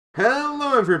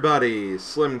Hello everybody,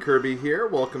 SlimKirby here.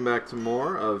 Welcome back to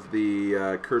more of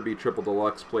the Kirby Triple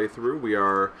Deluxe playthrough. We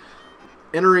are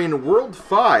entering World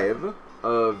 5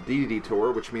 of Dedede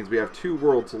Tour, which means we have 2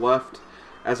 worlds left.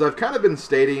 As I've kind of been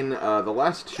stating, the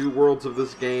last 2 worlds of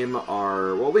this game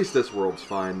are, well, at least this world's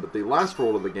fine, but the last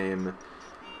world of the game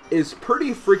is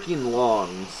pretty freaking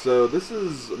long, so this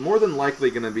is more than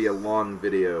likely going to be a long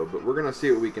video, but we're going to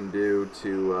see what we can do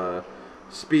to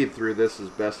speed through this as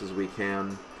best as we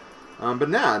can. But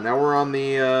now we're on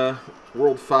the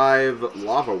World 5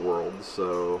 Lava World,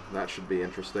 so that should be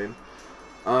interesting.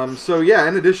 So yeah,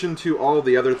 in addition to all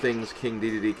the other things King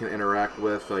Dedede can interact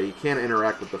with, you can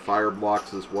interact with the fire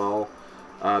blocks as well.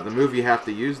 The move you have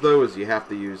to use, though, is you have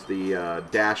to use the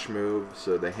dash move,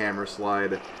 so the hammer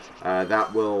slide.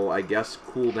 That will, I guess,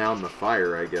 cool down the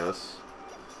fire, I guess.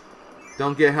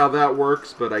 Don't get how that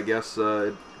works, but I guess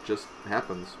it just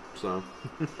happens, so...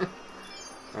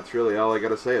 That's really all I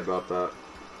gotta say about that.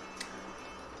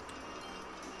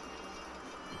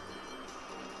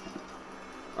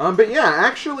 But yeah,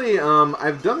 actually,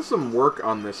 I've done some work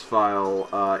on this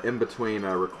file in between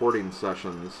recording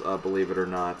sessions, believe it or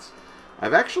not.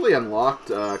 I've actually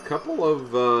unlocked a couple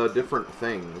of different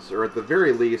things, or at the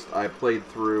very least, I played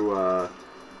through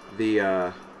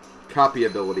the copy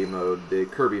ability mode, the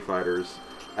Kirby Fighters.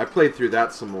 I played through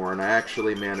that some more, and I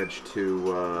actually managed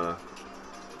to...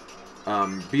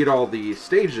 beat all the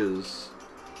stages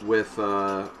with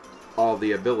all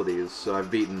the abilities. So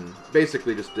I've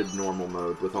basically just did normal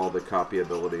mode with all the copy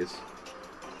abilities.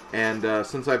 And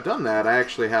since I've done that, I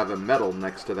actually have a medal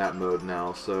next to that mode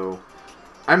now. So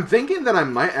I'm thinking that I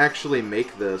might actually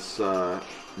make this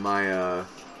my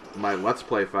Let's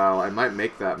Play file. I might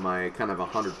make that my kind of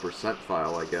 100%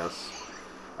 file, I guess.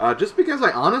 Just because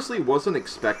I honestly wasn't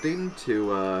expecting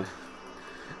to...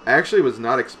 I actually was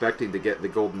not expecting to get the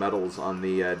gold medals on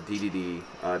the Dedede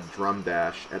drum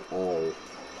dash at all.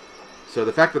 So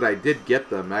the fact that I did get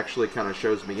them actually kind of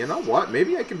shows me, you know what,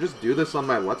 maybe I can just do this on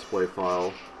my Let's Play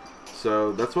file.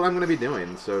 So that's what I'm going to be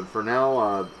doing. So for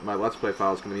now, my Let's Play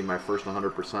file is going to be my first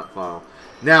 100% file.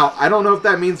 Now, I don't know if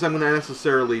that means I'm going to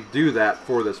necessarily do that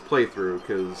for this playthrough,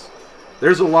 because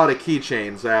there's a lot of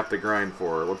keychains I have to grind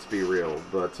for, let's be real.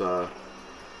 But,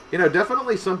 you know,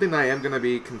 definitely something I am going to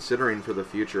be considering for the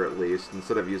future, at least,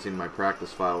 instead of using my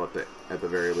practice file at the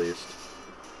very least.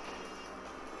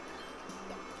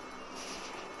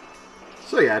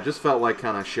 So yeah, I just felt like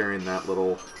kind of sharing that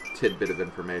little tidbit of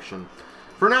information.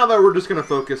 For now, though, we're just going to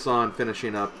focus on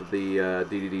finishing up the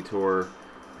Dedede Tour,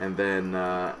 and then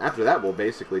after that, we'll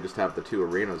basically just have the 2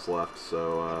 arenas left,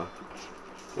 so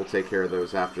we'll take care of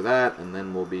those after that, and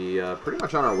then we'll be pretty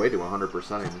much on our way to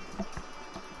 100%ing.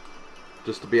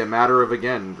 Just to be a matter of,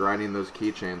 again, grinding those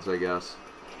keychains, I guess.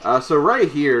 So right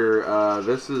here,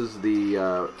 this is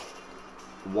the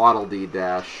Waddle Dee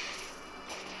dash.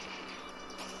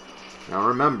 Now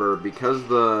remember, because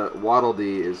the Waddle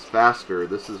Dee is faster,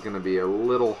 this is going to be a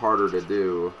little harder to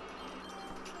do.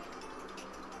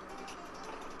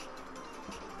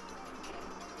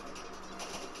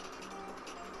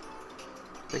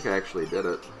 I think I actually did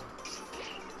it.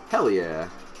 Hell yeah!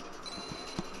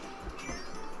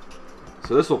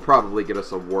 So this will probably get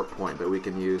us a warp point that we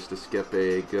can use to skip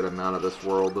a good amount of this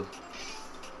world.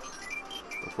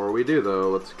 Before we do,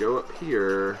 though, let's go up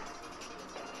here.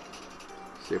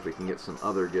 See if we can get some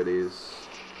other goodies.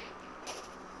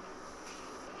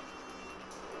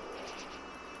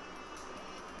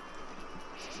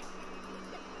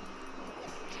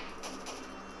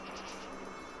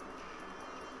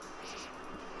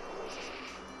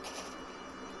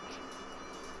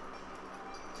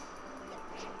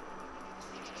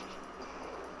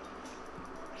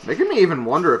 Making me even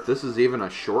wonder if this is even a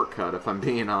shortcut, if I'm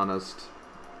being honest.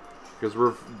 Because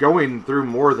we're going through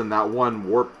more than that one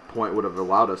warp point would have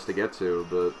allowed us to get to,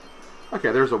 but...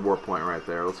 Okay, there's a warp point right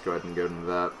there. Let's go ahead and go into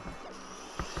that.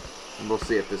 And we'll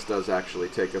see if this does actually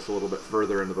take us a little bit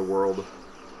further into the world.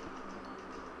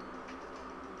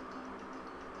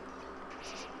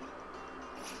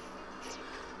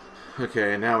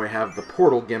 Okay, now we have the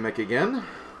portal gimmick again.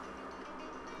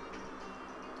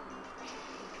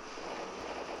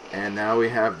 And now we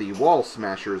have the wall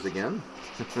smashers again.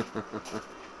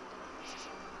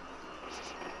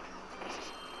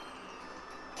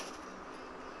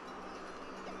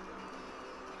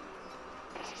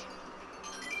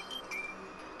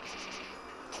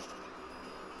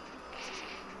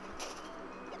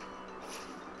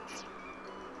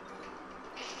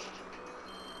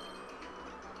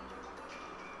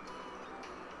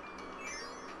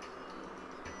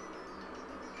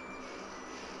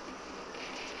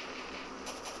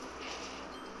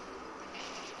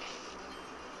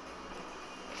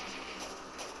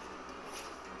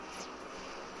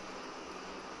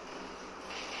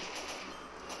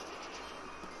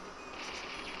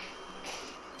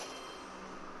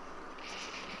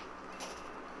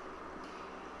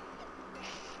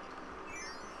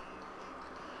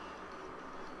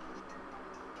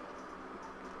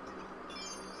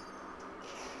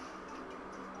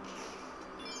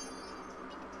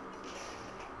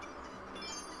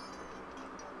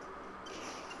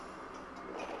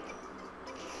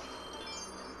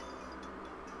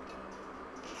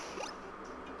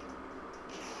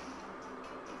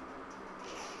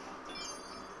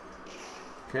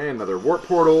 Okay, another warp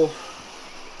portal.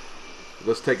 Will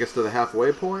this take us to the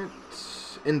halfway point?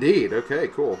 Indeed. Okay,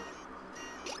 cool.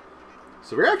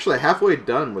 So we're actually halfway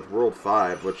done with World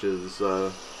 5, which is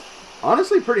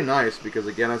honestly pretty nice because,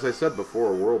 again, as I said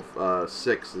before, World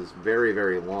 6 is very,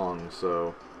 very long,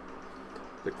 so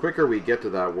the quicker we get to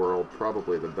that world,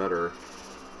 probably the better.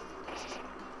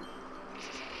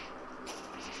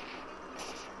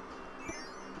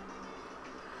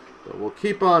 But we'll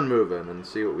keep on moving and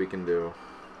see what we can do.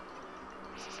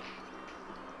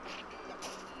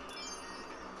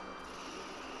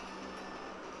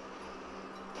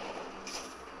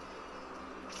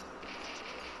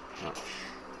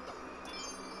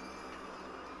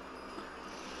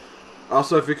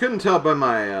 Also, if you couldn't tell by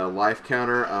my life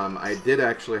counter, I did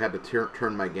actually have to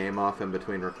turn my game off in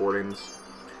between recordings.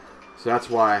 So that's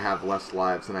why I have less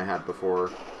lives than I had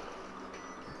before.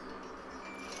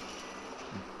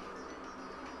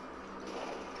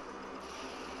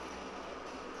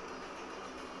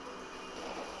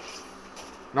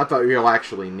 Not that you'll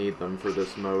actually need them for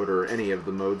this mode, or any of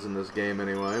the modes in this game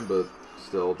anyway, but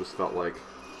still, just felt like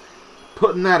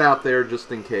putting that out there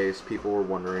just in case people were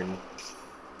wondering.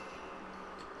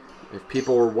 If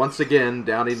people were once again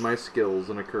doubting my skills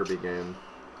in a Kirby game.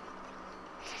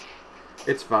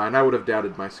 It's fine, I would have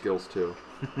doubted my skills too.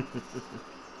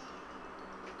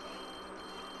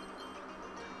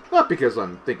 Not because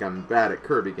I think I'm bad at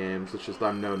Kirby games, it's just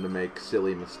I'm known to make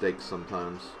silly mistakes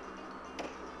sometimes.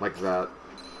 Like that.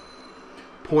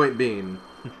 Point being.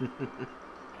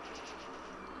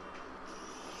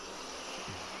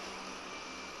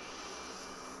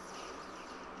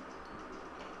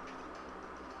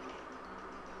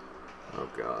 Oh,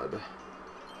 God.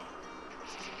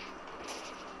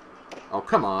 Oh,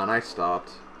 come on, I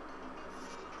stopped.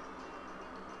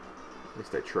 At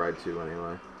least I tried to,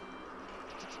 anyway.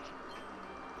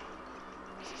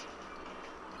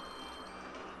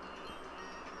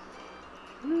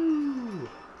 Woo!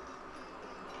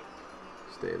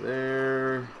 Stay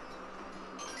there.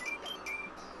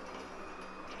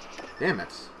 Damn it.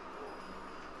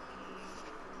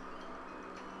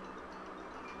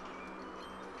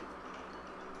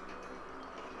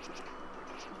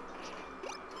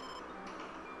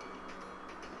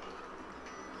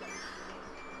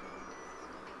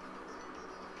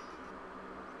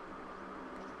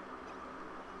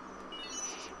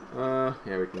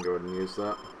 Yeah, we can go ahead and use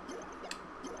that.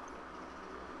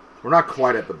 We're not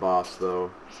quite at the boss,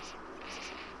 though.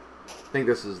 I think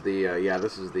this is the, yeah,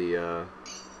 this is the,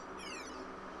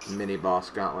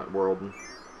 mini-boss gauntlet world.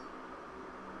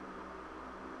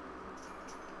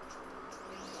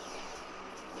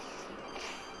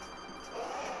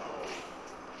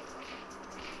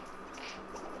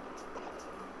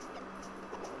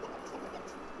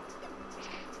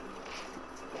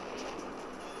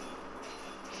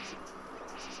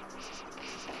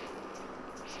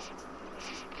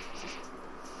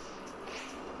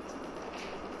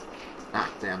 Ah,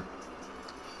 damn.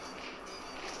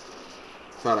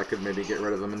 Thought I could maybe get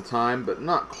rid of them in time, but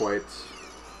not quite.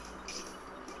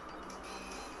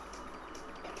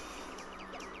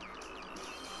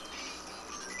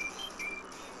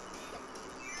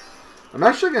 I'm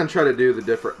actually going to try to do the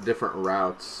different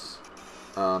routes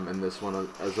in this one,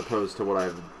 as opposed to what I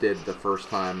did the first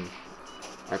time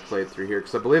I played through here.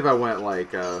 Because I believe I went,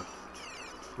 like,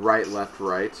 right, left,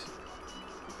 right.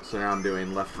 So now I'm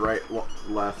doing left, right,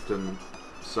 left, and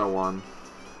so on.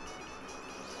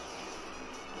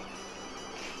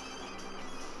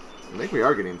 I think we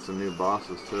are getting some new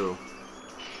bosses, too.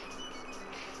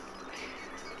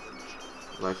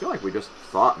 But I feel like we just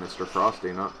fought Mr.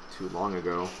 Frosty not too long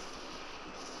ago.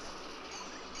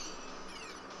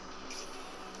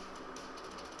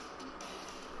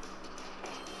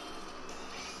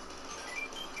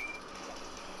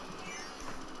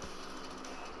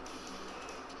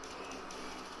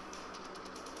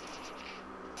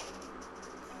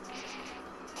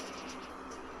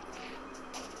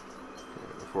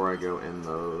 Before I go in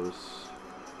those.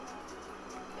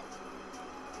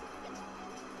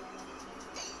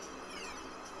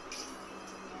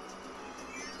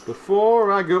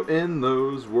 Before I go in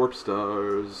those warp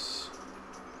stars.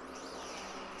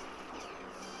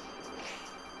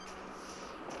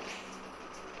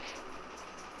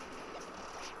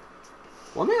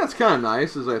 One thing that's kind of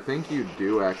nice is I think you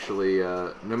do actually,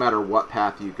 no matter what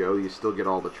path you go, you still get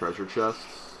all the treasure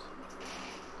chests.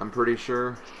 I'm pretty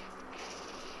sure.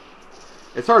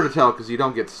 It's hard to tell because you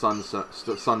don't get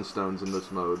sunstones in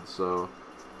this mode, so...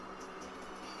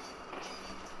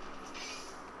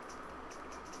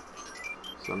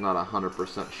 So I'm not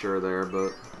 100% sure there,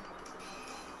 but...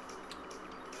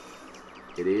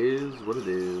 It is what it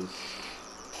is.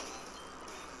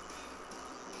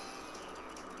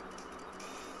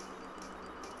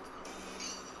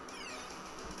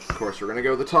 course, we're going to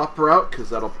go the top route,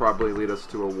 because that'll probably lead us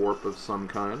to a warp of some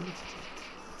kind.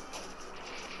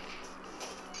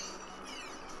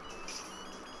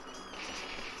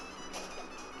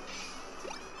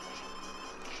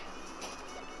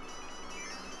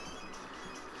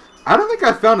 I don't think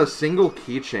I found a single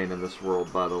keychain in this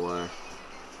world, by the way.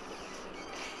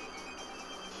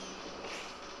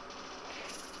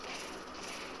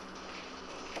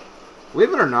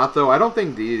 Believe it or not, though, I don't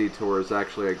think Dedede Tour is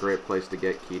actually a great place to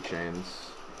get keychains.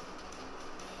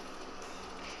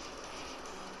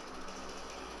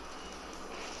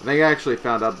 I think I actually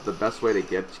found out that the best way to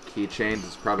get keychains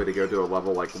is probably to go to a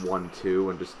level like 1-2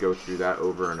 and just go through that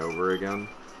over and over again.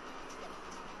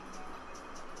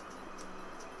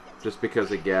 Just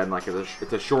because, again, like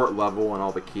it's a short level and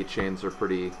all the keychains are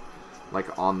pretty,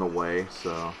 like, on the way,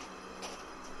 so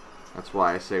that's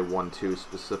why I say 1-2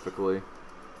 specifically.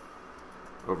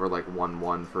 Over, like,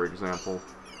 1-1, for example.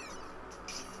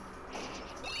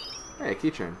 Hey, a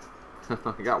keychain.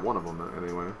 I got one of them,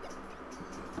 anyway.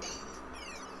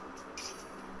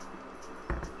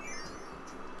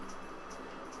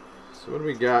 So what do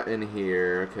we got in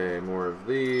here? Okay, more of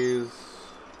these.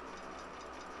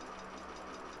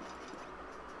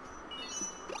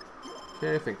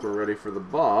 Okay, I think we're ready for the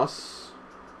boss.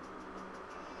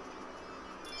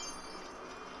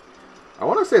 I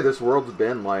want to say this world's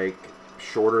been, like,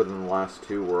 shorter than the last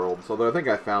two worlds. Although I think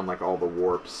I found, like, all the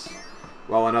warps.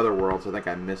 Well, in other worlds, I think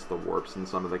I missed the warps in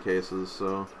some of the cases,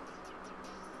 so...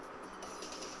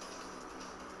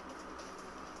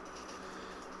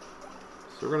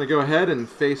 So we're going to go ahead and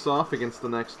face off against the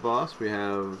next boss. We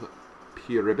have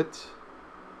Kirby,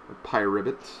 or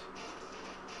Pyribit.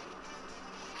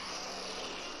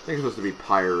 I think it's supposed to be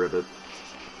Pyribit,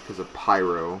 because of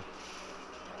Pyro.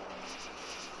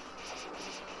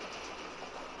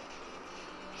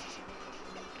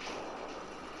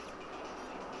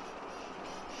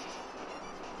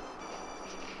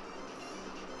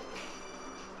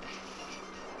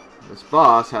 This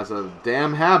boss has a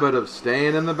damn habit of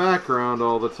staying in the background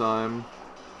all the time.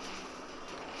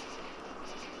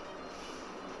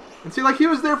 And see, like, he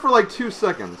was there for like 2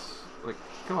 seconds. Like,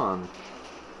 come on.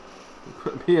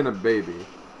 Quit being a baby.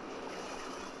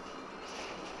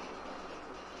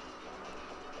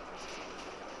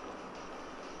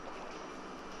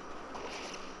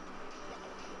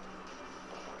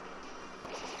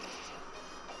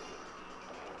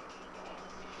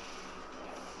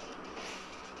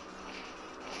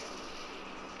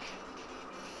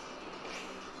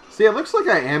 See, it looks like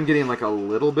I am getting like a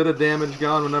little bit of damage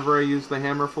gone whenever I use the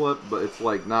hammer flip, but it's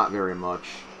like not very much.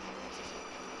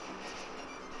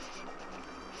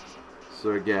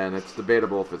 So again, it's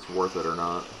debatable if it's worth it or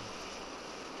not.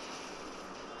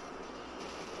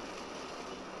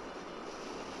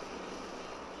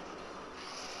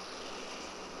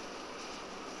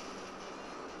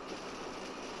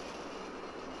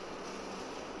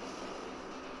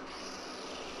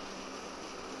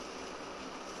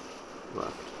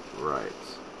 Left, right,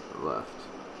 left,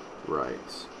 right.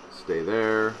 Stay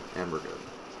there, and we're good.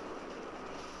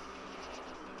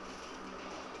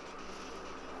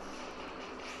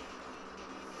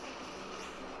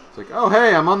 It's like, oh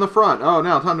hey, I'm on the front. Oh,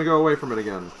 now time to go away from it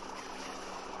again.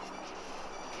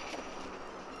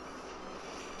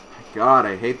 God,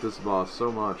 I hate this boss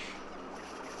so much.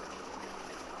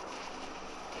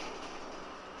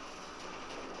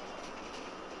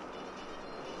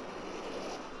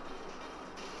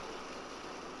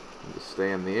 Just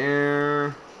stay in the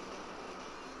air.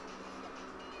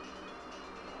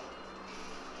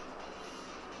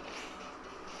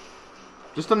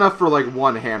 Just enough for like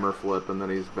one hammer flip and then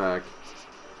he's back.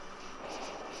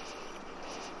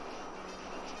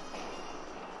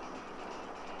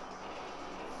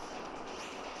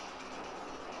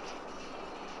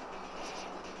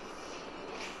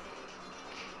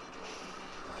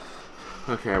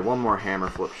 Okay, one more hammer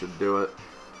flip should do it.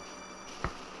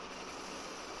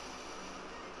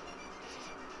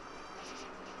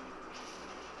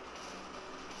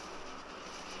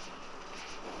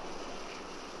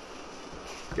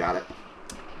 Got it.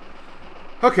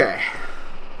 Okay.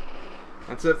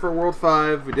 That's it for World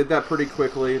 5. We did that pretty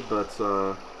quickly, but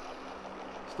still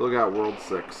got World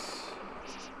 6.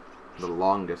 The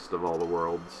longest of all the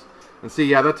worlds. And see,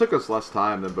 yeah, that took us less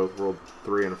time than both World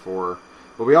 3 and 4.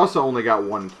 But we also only got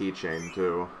one keychain,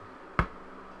 too.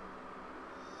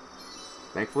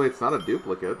 Thankfully, it's not a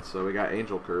duplicate, so we got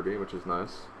Angel Kirby, which is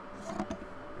nice.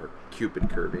 Or Cupid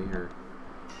Kirby, or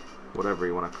whatever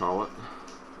you want to call it.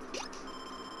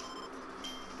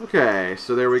 Okay,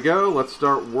 so there we go. Let's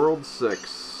start World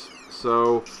 6.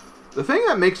 So, the thing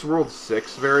that makes World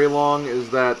 6 very long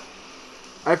is that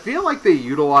I feel like they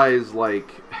utilize, like,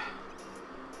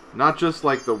 not just,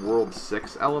 like, the World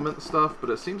 6 element stuff, but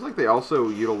it seems like they also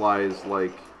utilize,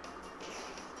 like,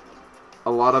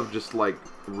 a lot of just, like,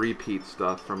 repeat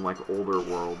stuff from, like, older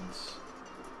worlds.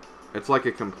 It's like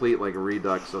a complete, like,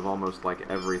 redux of almost, like,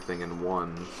 everything in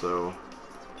one, so...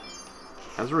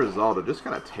 As a result, it just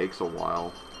kind of takes a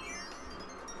while.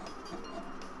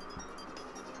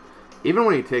 Even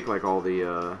when you take, like, all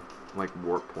the, like,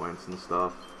 warp points and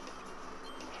stuff.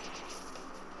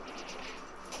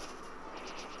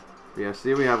 But yeah,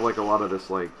 see, we have, like, a lot of this,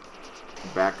 like,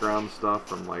 background stuff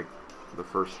from, like, the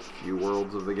first few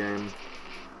worlds of the game.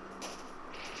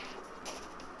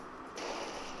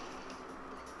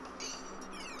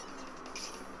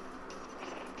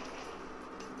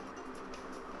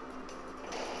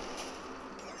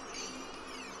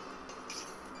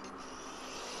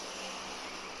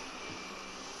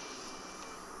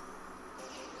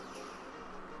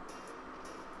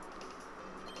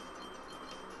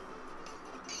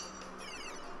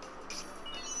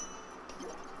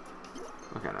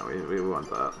 Okay, no, we want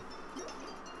that.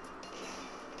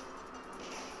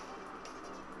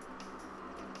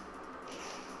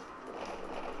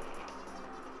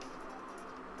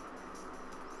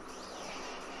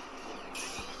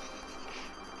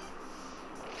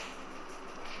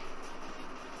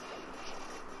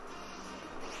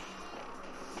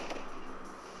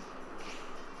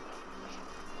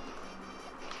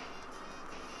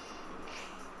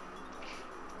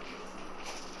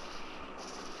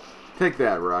 Take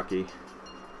that, Rocky.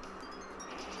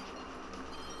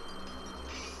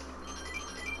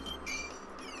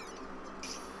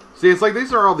 See, it's like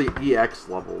these are all the EX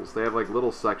levels. They have like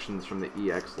little sections from the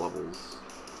EX levels.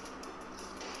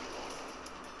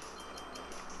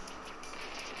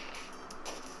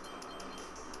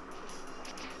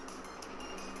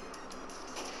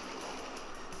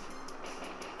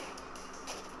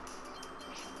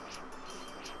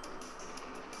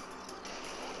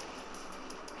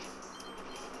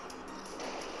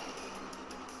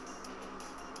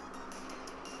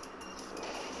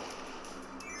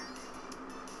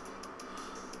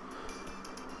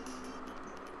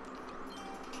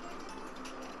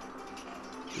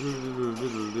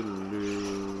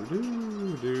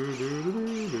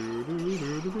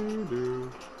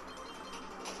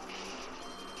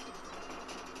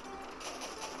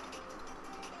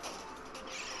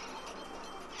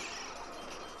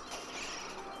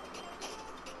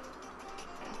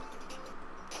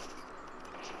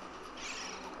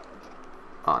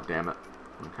 Aw, damn it.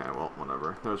 Okay, well,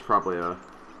 whatever. There's probably a...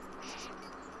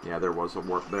 Yeah, there was a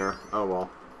warp there. Oh, well.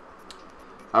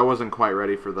 I wasn't quite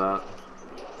ready for that,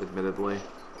 admittedly.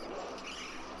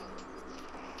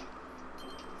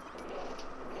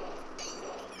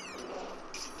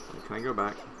 Can I go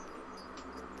back?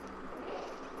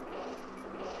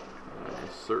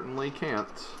 I certainly can't.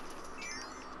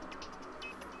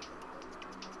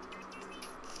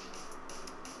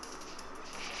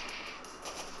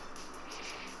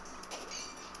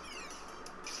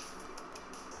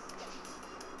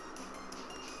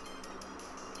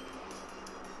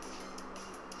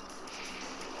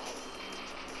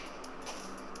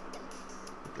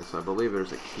 So I believe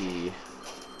there's a key.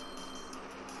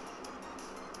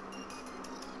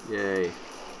 Yay.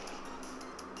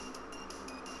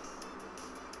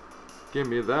 Give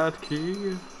me that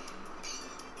key.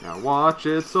 Now watch,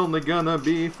 it's only gonna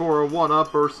be for a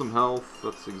 1-up or some health.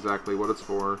 That's exactly what it's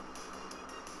for.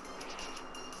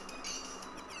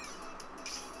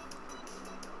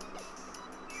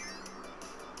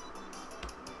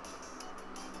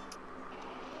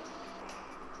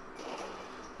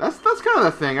 That's kind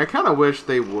of the thing. I kind of wish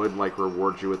they would, like,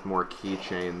 reward you with more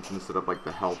keychains instead of, like,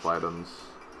 the health items.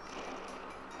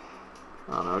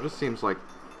 I don't know, it just seems like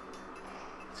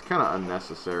it's kind of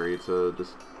unnecessary to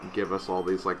just give us all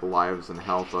these, like, lives and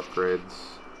health upgrades.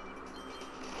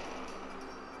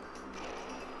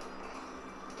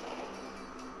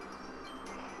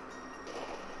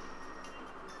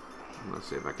 Let's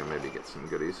see if I can maybe get some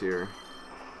goodies here.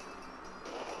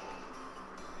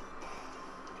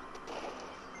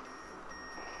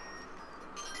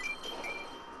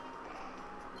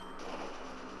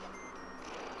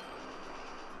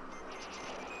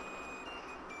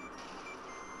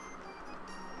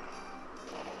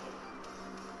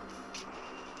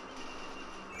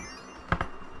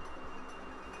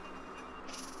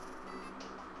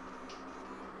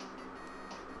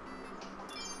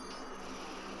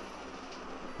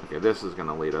 Okay, this is going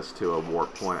to lead us to a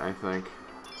warp point, I think.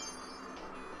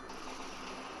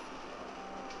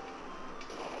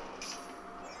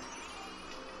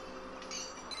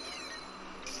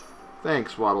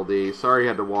 Thanks, Waddle Dee. Sorry you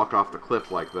had to walk off the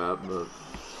cliff like that, but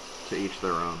to each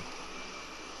their own.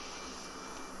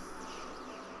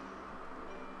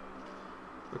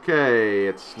 Okay,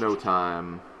 it's snow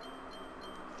time.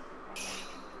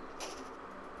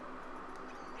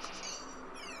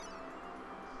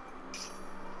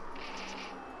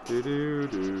 Do do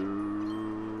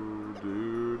do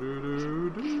do do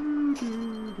do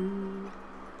do do.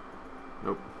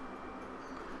 Nope.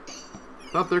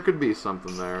 Thought there could be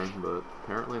something there, but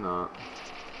apparently not.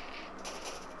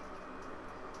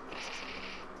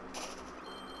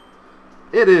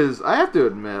 It is. I have to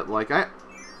admit, like I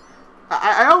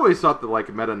always thought that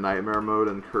like Meta Nightmare mode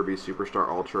in Kirby Superstar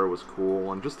Ultra was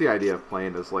cool, and just the idea of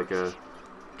playing as like a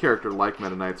character like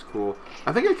Meta Knight's cool.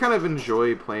 I think I kind of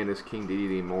enjoy playing as King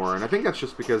Dedede more, and I think that's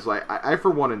just because I for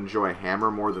one enjoy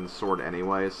Hammer more than Sword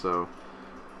anyway, so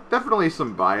definitely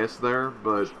some bias there,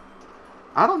 but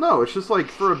I don't know, it's just like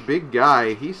for a big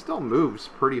guy, he still moves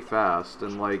pretty fast,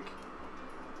 and like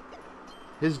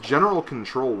his general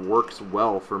control works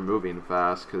well for moving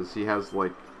fast, because he has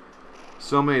like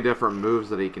so many different moves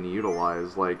that he can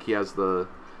utilize. Like, he has the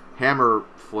hammer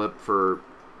flip for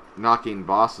knocking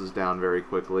bosses down very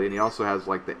quickly, and he also has,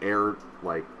 like, the air,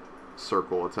 like,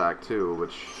 circle attack, too,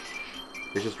 which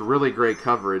is just really great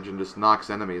coverage and just knocks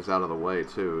enemies out of the way,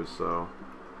 too, so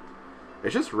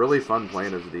it's just really fun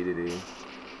playing as Dedede.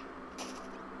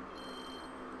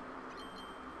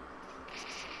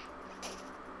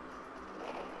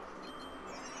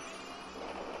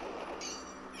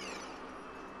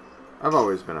 I've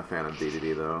always been a fan of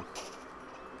Dedede, though.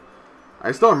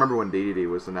 I still remember when Dedede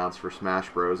was announced for Smash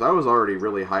Bros. I was already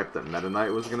really hyped that Meta Knight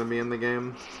was going to be in the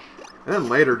game. And then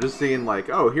later, just seeing, like,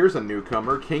 oh, here's a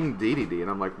newcomer, King Dedede,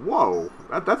 and I'm like, whoa,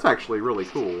 that's actually really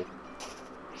cool.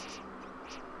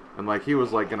 And, like, he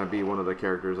was, like, going to be one of the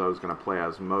characters I was going to play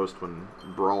as most when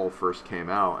Brawl first came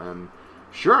out, and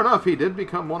sure enough, he did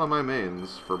become one of my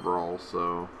mains for Brawl,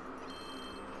 so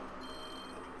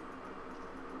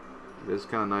it is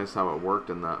kind of nice how it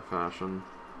worked in that fashion.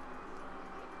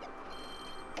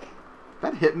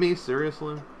 That hit me?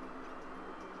 Seriously?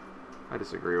 I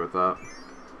disagree with that.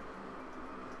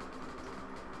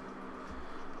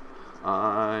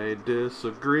 I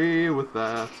disagree with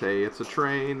that. Hey, it's a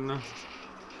train.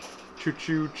 Choo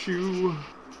choo choo.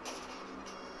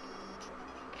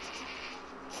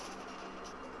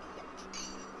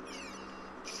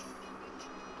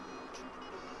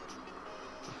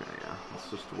 Okay, yeah. Let's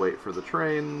just wait for the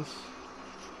trains.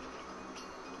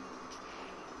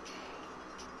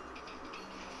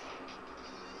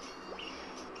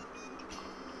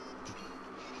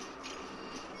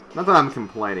 Not that I'm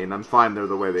complaining, I'm fine they're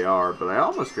the way they are, but I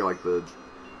almost feel like the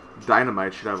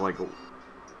Dynamite should have, like,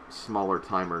 smaller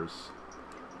timers.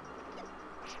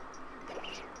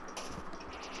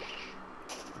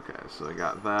 Okay, so I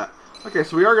got that. Okay,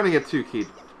 so we are going to get two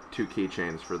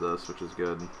keychains for this, which is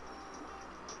good.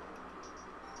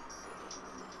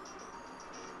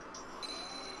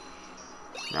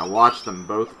 Now watch them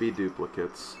both be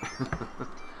duplicates.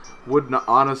 Would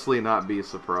honestly not be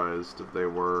surprised if they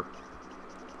were.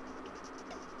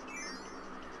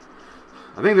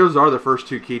 I think those are the first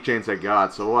two keychains I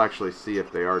got, so we'll actually see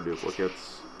if they are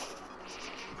duplicates.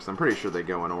 Because I'm pretty sure they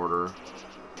go in order.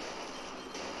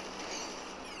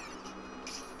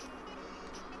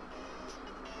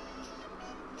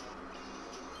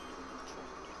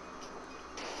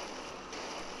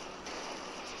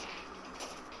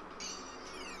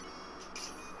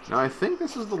 Now, I think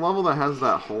this is the level that has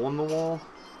that hole in the wall.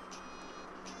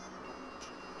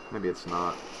 Maybe it's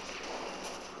not.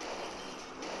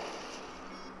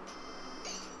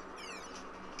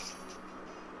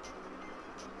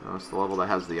 No, it's the level that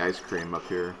has the ice cream up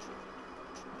here.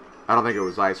 I don't think it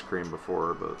was ice cream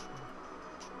before, but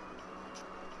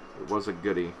it was a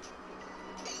goodie.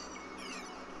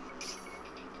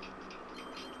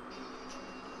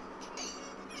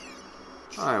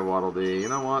 Hi, Waddle Dee. You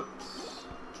know what?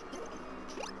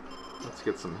 Let's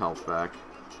get some health back.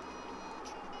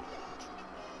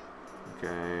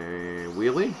 Okay,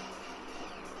 wheelie?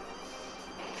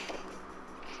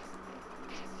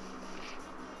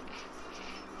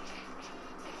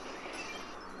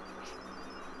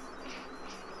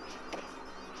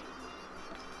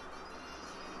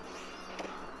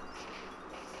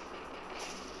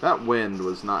 That wind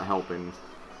was not helping.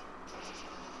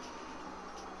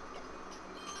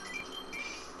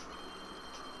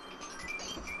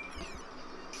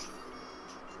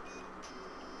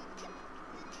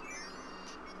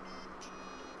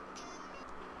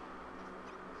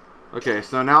 Okay,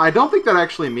 so now I don't think that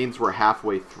actually means we're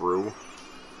halfway through.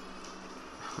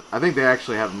 I think they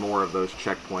actually have more of those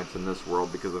checkpoints in this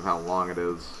world because of how long it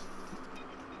is.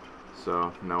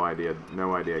 So, no idea,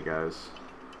 guys.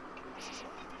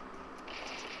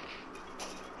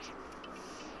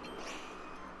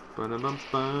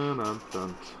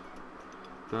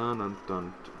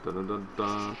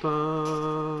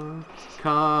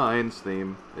 Kind's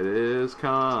theme. It is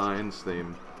Kind's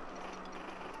theme.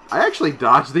 I actually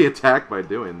dodged the attack by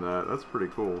doing that. That's pretty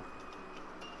cool.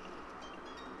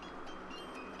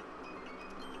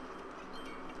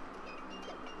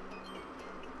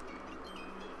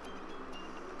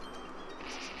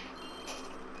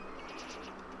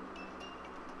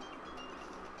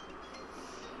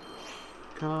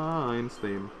 Kind's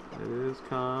theme. It is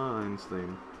Kind's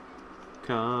theme.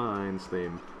 Kind's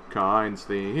theme. Kind's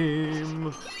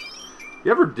theme.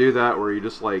 You ever do that where you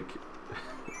just like...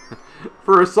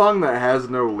 for a song that has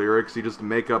no lyrics, you just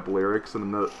make up lyrics,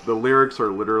 and the lyrics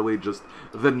are literally just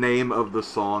the name of the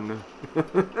song?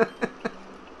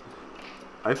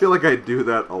 I feel like I do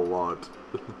that a lot.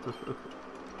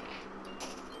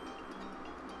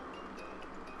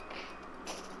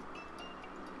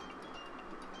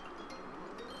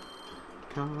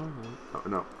 Oh,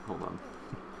 no, hold on.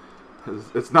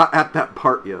 It's not at that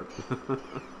part yet.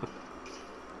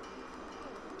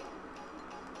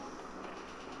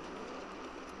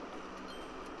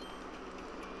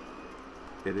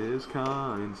 It is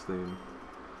Kind's theme.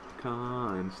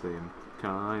 Kind's theme.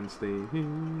 Kind's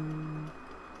theme.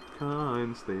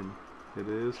 Kind's theme. It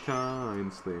is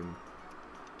Kind's theme.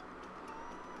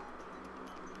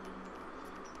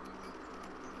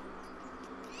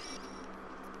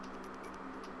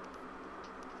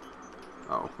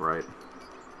 Oh, right.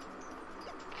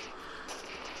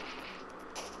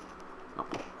 Oh.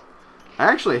 I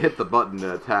actually hit the button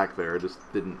to attack there, it just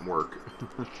didn't work.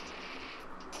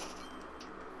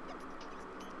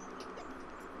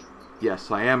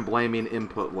 Yes, I am blaming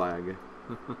input lag.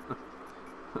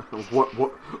 What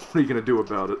are you gonna do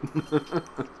about it?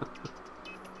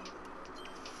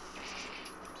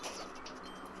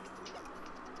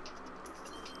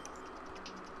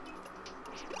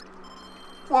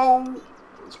 Whoa!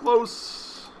 It's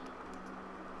close.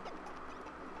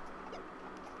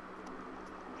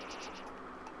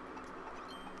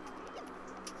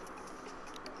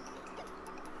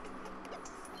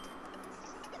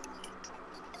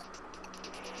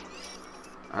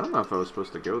 I don't know if I was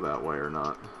supposed to go that way or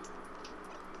not.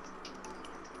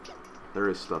 There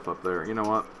is stuff up there. You know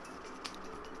what?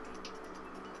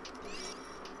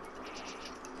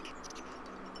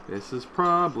 This is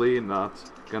probably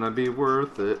not gonna be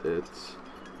worth it.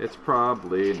 It's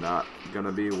probably not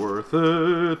gonna be worth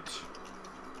it.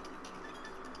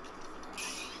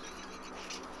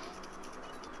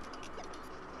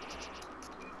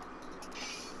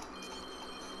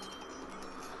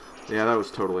 Yeah, that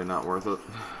was totally not worth it.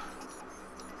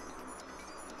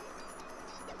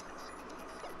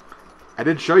 I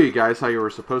did show you guys how you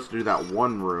were supposed to do that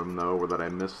one room, though, where that I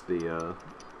missed the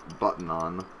button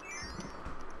on.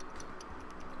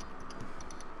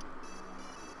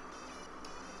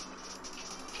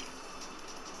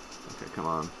 Okay, come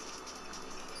on.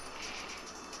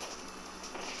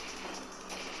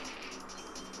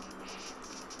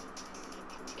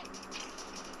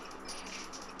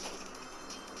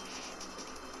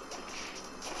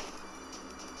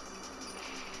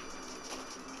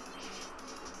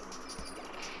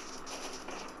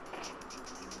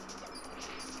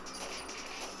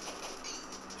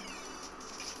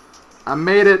 I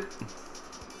made it!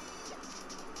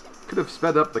 Could have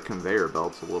sped up the conveyor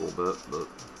belts a little bit, but...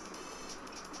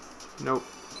 Nope.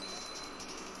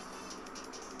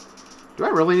 Do I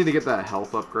really need to get that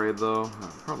health upgrade, though? I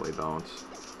probably don't.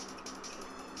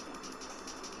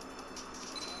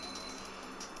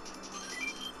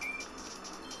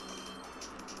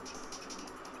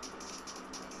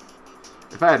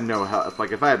 If I had no health,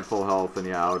 if I had full health, then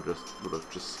yeah, I would have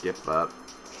just skipped that.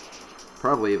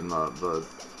 Probably even the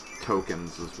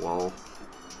tokens as well.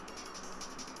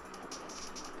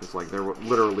 Because, like, there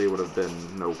literally would have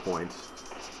been no point.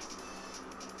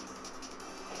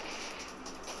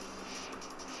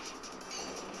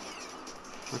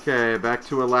 Okay, back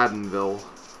to Aladdinville.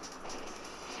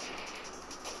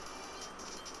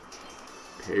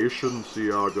 Patience,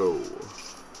 Iago.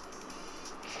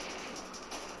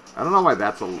 I don't know why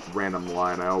that's a random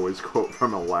line I always quote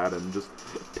from Aladdin. Just,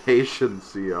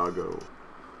 patience, Iago.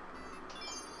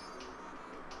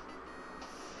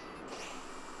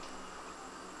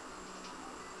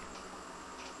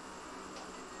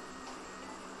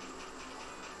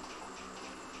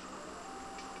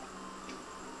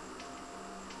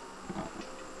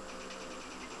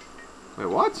 Wait,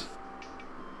 what?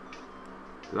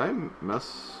 Did I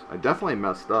mess... I definitely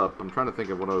messed up. I'm trying to think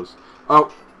of what I was...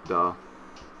 Oh! Duh.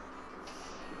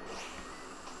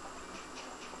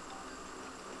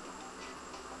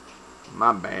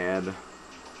 My bad.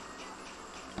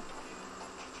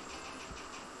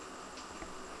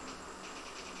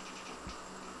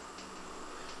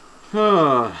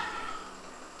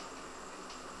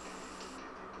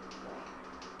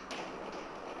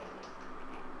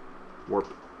 Warp.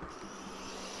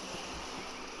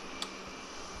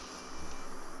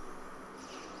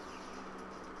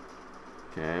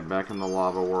 Okay, back in the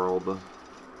lava world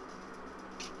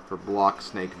for Block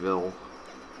Snakeville.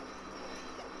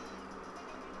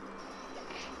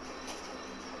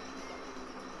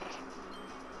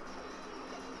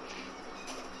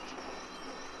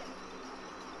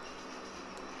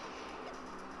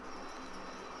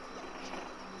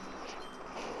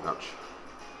 Ouch.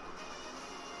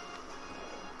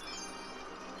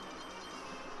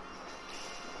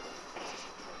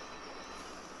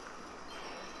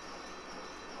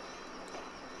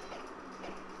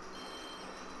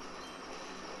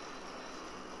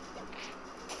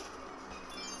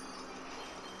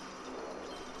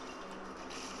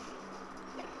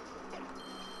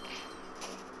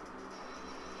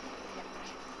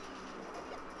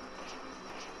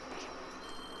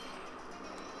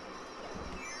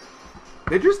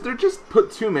 They're just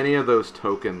put too many of those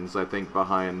tokens, I think,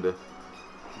 behind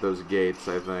those gates,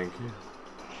 I think.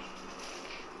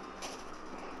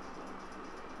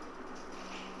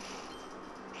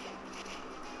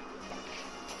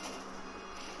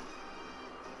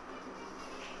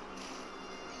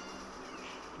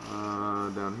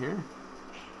 Down here.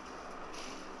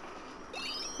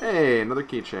 Hey, another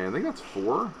keychain. I think that's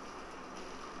 4.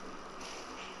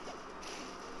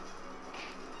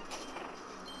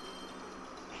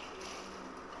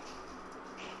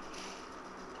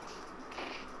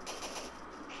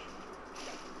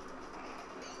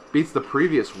 Beats the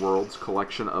previous world's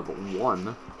collection of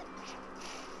 1.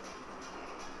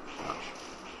 Ouch.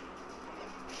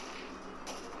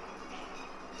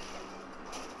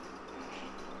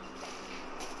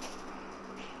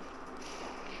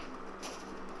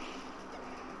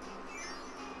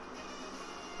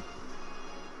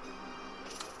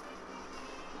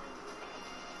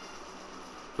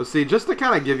 But see, just to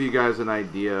kind of give you guys an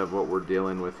idea of what we're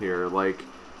dealing with here, like,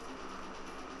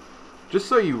 just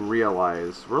so you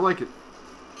realize, we're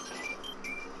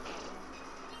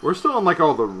still in, like,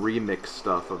 all the remix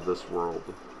stuff of this world.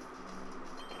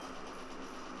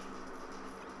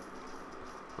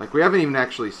 Like, we haven't even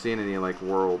actually seen any, like,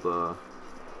 world,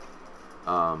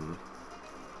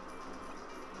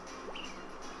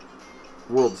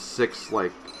 World 6,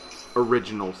 like,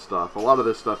 original stuff. A lot of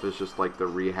this stuff is just, like, the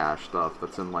rehash stuff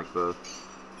that's in, like, the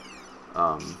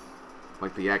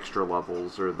extra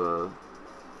levels, or the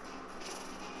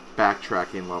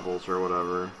backtracking levels, or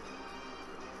whatever.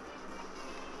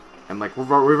 And, like,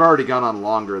 we've already gone on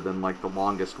longer than, like, the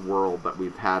longest world that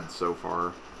we've had so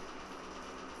far.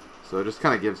 So it just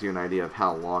kind of gives you an idea of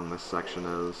how long this section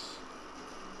is.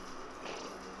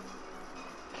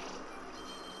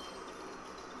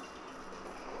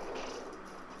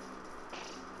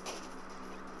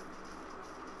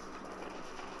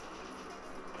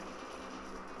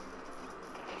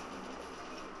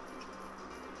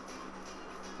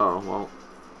 Oh, well.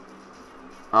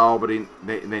 Oh, but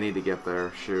they need to get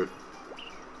there. Shoot.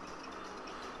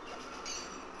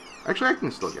 Actually,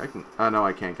 I can... Oh, no,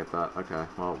 I can't get that. Okay,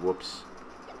 well, whoops.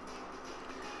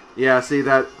 Yeah, see,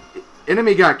 that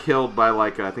enemy got killed by,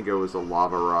 like, I think it was a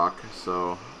lava rock,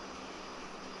 so...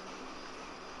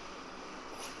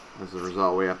 As a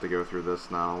result, we have to go through this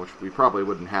now, which we probably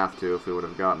wouldn't have to if we would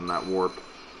have gotten that warp.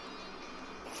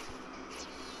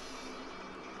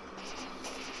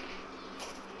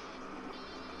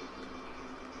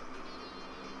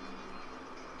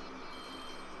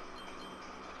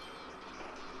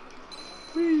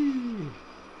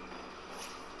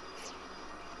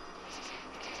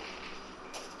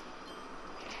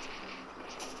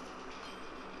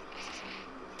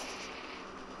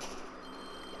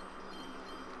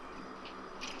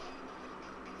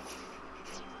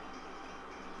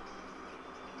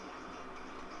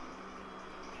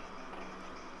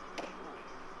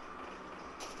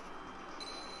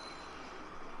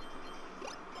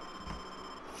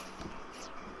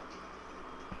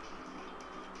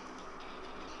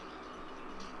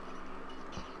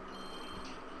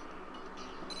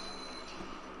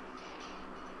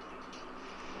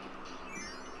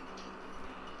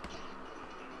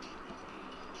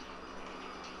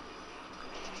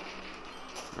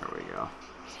 There we go.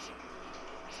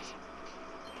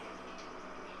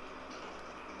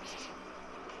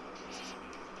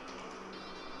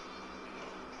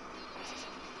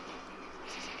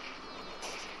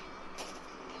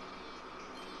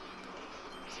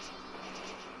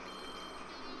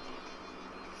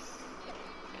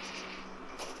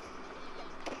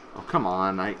 come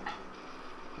on. I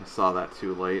saw that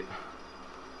too late.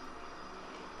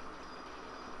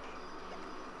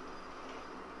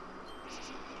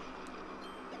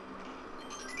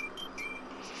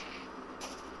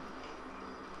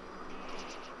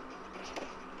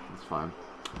 That's fine.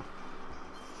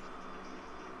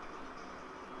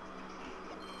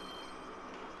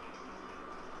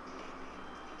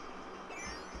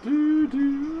 Do,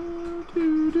 do,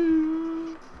 do, do.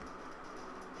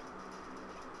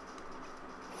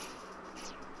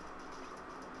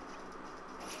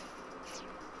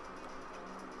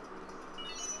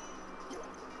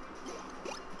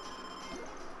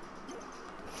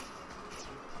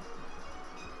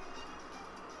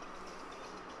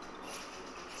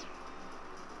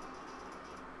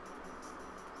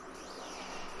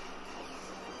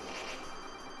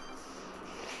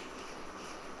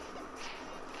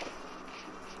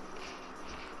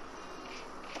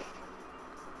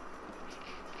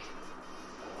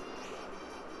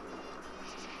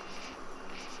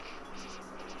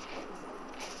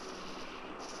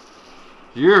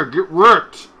 Yeah, get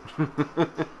wrecked!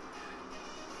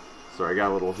 Sorry, I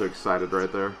got a little too excited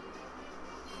right there.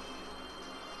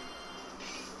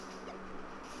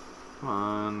 Come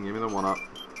on, give me the 1-up.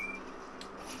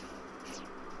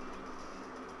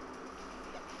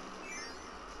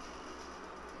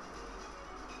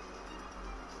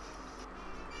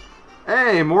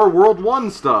 Hey, more World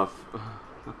 1 stuff!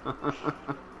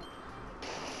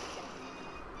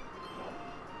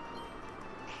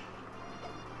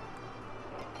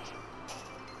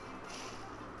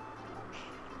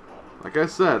 Like I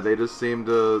said, they just seem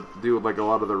to do like a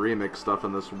lot of the remix stuff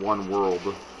in this one world.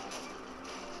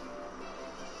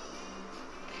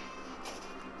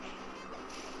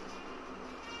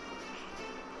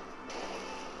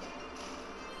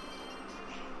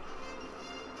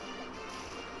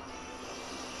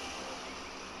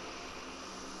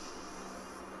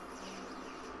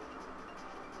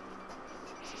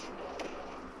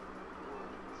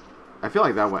 I feel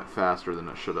like that went faster than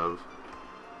it should have.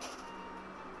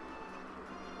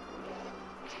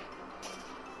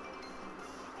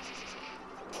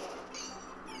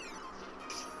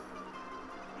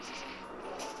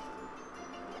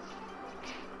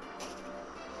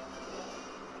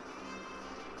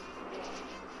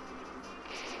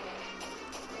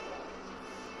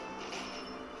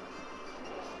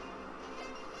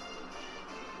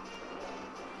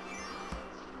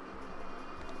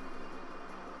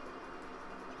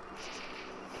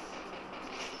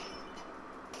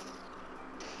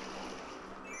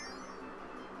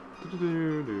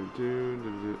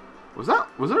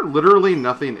 Was there literally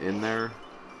nothing in there?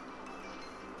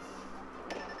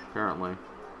 Apparently.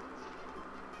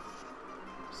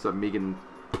 Except me getting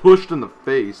pushed in the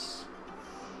face.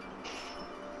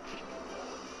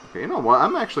 Okay, you know what?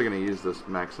 I'm actually going to use this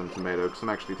Maxim Tomato because I'm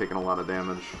actually taking a lot of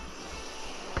damage.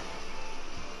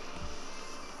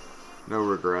 No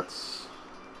regrets.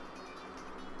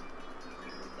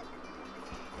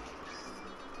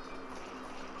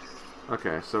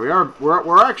 Okay, so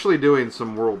we're actually doing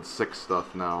some World 6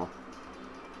 stuff now.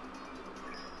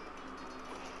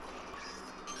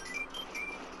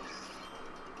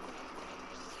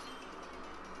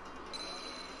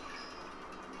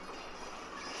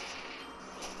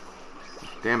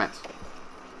 Damn it.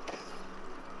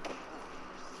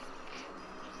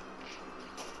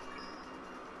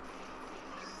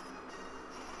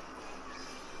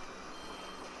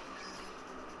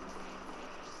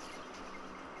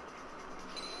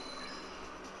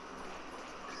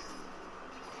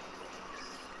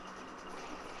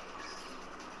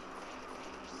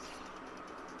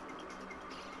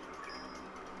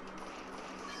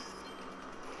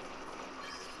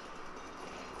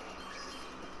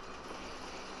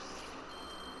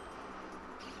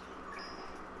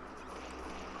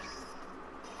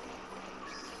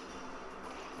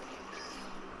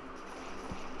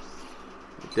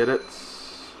 Did it.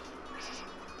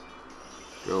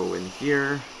 Go in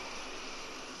here.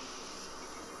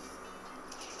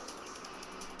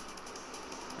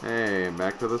 Hey,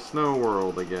 back to the snow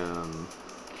world again.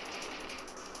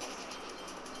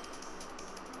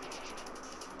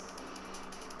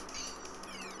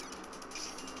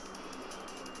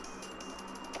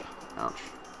 Ouch.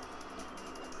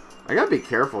 I gotta be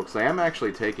careful because I am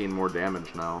actually taking more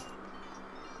damage now.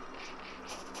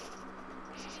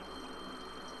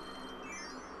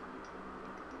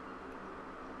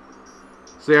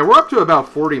 So yeah, we're up to about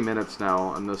 40 minutes now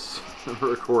on this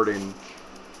recording.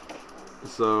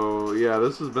 So yeah,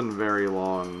 this has been very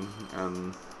long,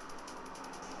 and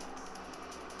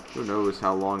who knows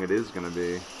how long it is going to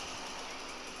be.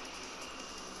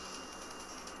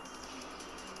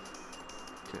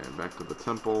 back to the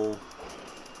temple.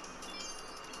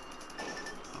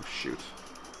 Oh, shoot.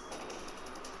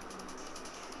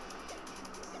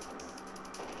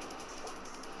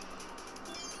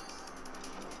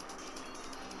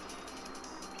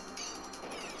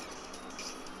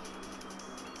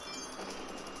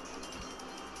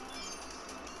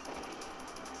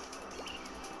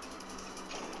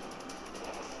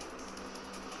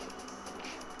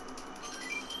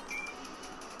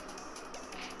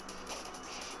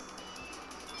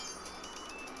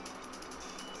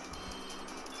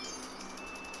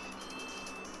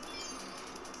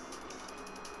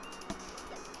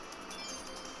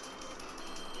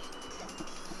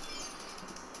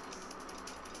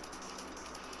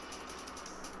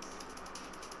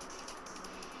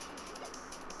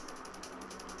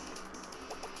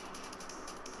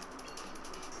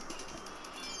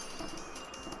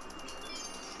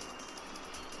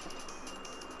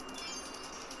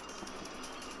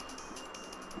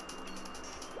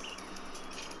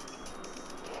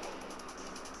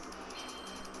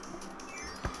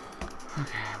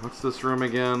 Okay, what's this room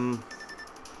again?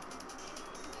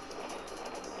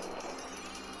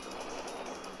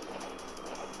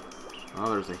 Oh,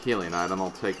 there's a healing item.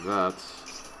 I'll take that.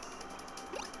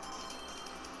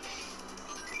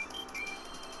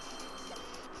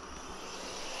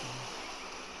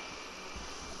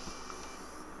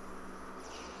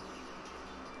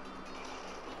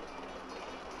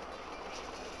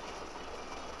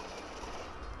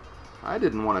 I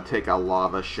didn't want to take a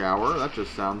lava shower. That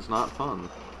just sounds not fun.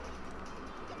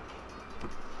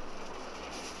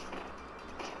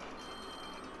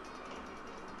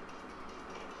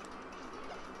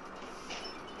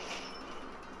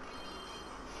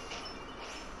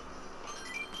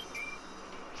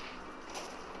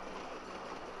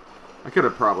 I could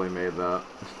have probably made that.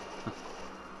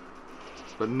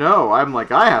 But no, I'm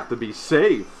like, I have to be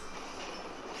safe.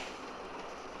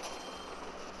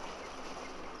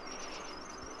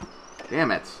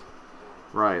 Damn it.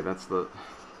 Right, that's the...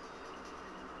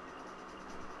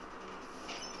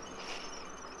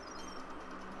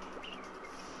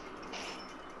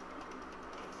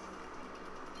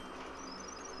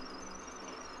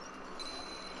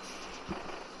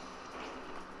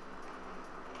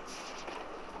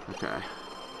 Okay.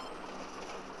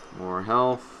 More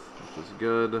health, which is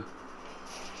good.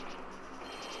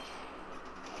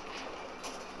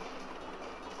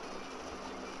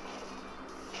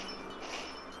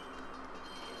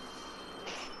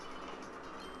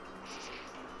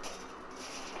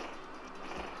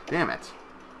 Damn it.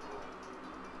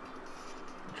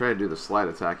 I tried to do the slide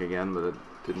attack again, but it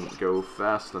didn't go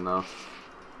fast enough.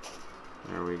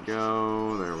 There we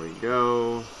go, there we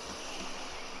go.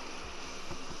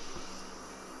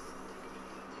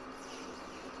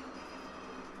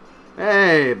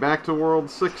 Hey, back to World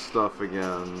 6 stuff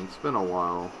again. It's been a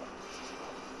while.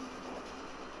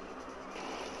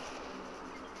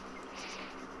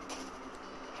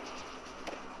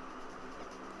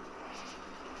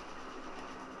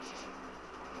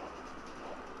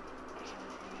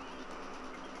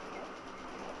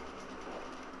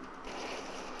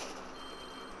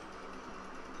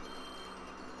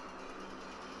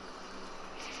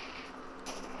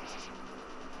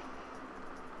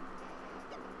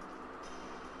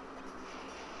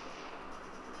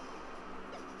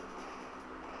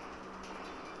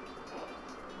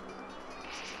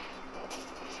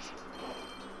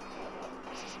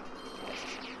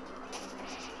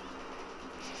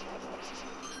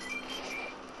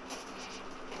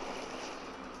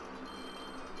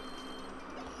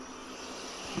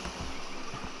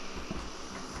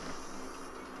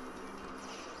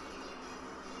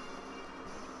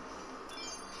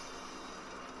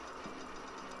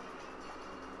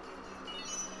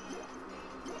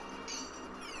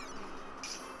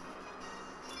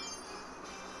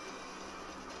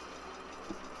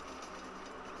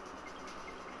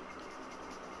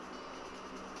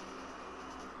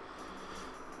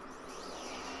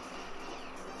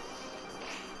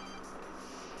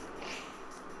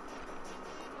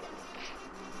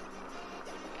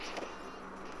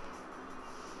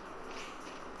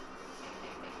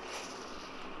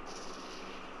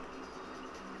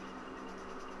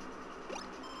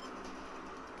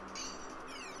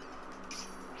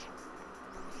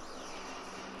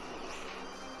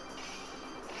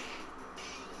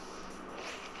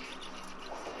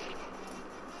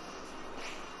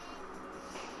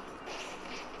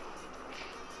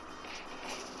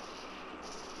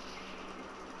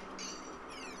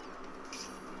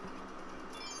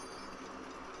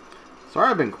 Sorry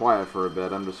I've been quiet for a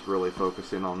bit, I'm just really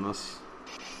focusing on this.